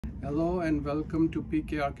Hello and welcome to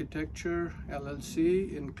PK Architecture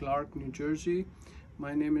LLC in Clark, New Jersey.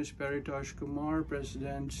 My name is Paritosh Kumar,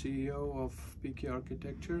 President CEO of PK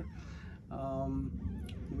Architecture.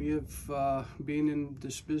 We have been in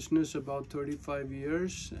this business about 35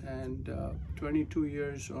 years and 22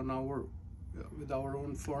 years with our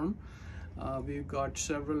own firm. We've got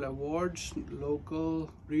several awards, local,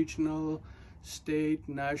 regional, state,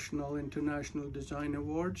 national, international design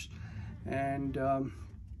awards, and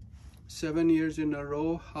 7 years in a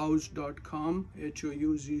row, houzz.com,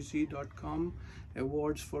 HOUZZ.com,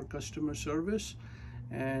 awards for customer service.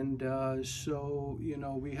 And so,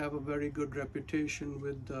 we have a very good reputation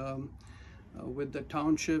with the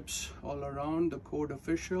townships all around, the code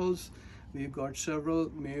officials. We've got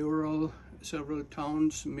several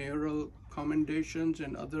towns mayoral commendations,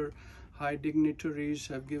 and other high dignitaries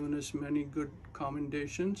have given us many good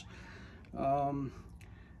commendations.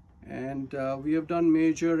 We have done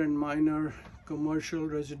major and minor commercial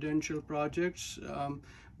residential projects,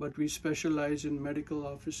 but we specialize in medical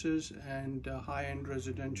offices and high-end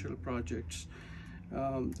residential projects.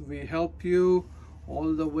 We help you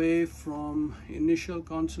all the way from initial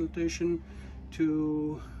consultation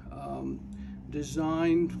to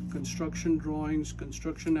design, construction drawings,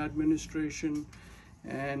 construction administration,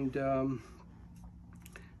 and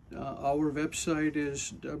our website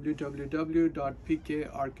is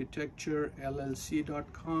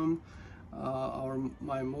www.pkarchitecturellc.com.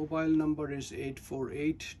 My mobile number is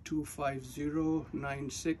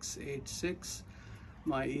 848-250-9686.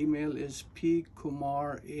 My email is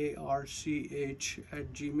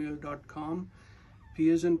pkumararch@gmail.com. P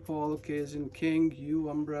as in Paul, K as in King, U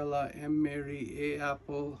umbrella, M Mary, A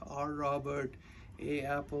apple, R Robert, A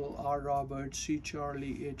apple, R Robert, C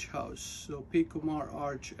Charlie, H house. So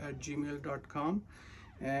pkumararch@gmail.com.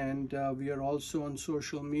 And we are also on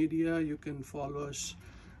social media. You can follow us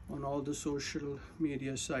on all the social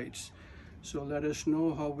media sites. So let us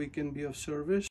know how we can be of service.